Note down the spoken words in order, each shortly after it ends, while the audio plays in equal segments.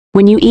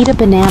When you eat a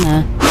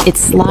banana, it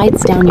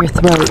slides down your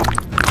throat,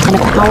 and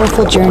a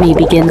powerful journey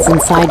begins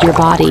inside your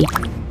body.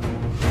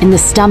 In the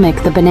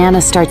stomach, the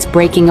banana starts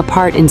breaking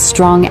apart in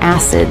strong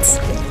acids,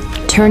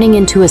 turning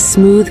into a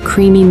smooth,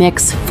 creamy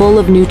mix full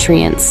of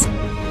nutrients.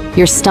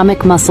 Your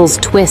stomach muscles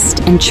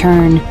twist and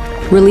churn,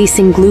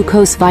 releasing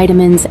glucose,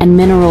 vitamins, and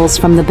minerals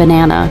from the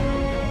banana.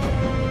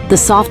 The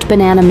soft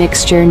banana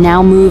mixture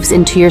now moves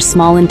into your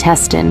small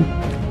intestine,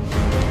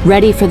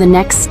 ready for the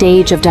next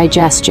stage of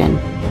digestion.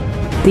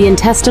 The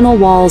intestinal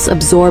walls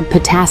absorb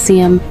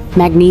potassium,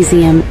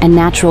 magnesium, and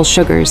natural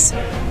sugars,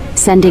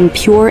 sending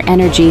pure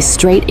energy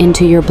straight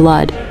into your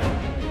blood.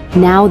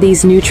 Now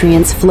these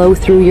nutrients flow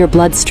through your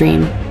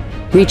bloodstream,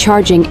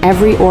 recharging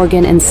every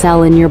organ and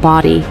cell in your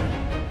body.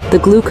 The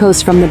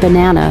glucose from the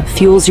banana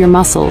fuels your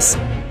muscles,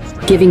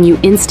 giving you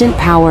instant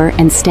power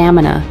and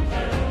stamina.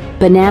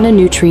 Banana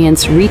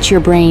nutrients reach your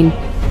brain,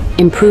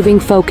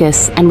 improving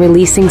focus and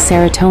releasing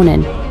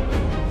serotonin,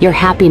 your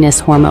happiness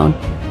hormone.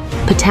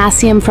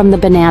 Potassium from the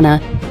banana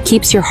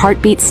keeps your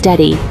heartbeat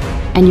steady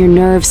and your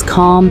nerves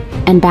calm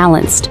and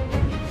balanced.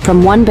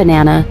 From one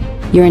banana,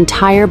 your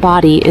entire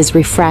body is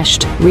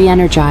refreshed,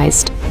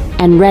 re-energized,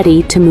 and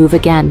ready to move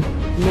again.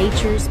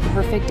 Nature's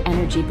perfect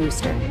energy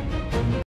booster.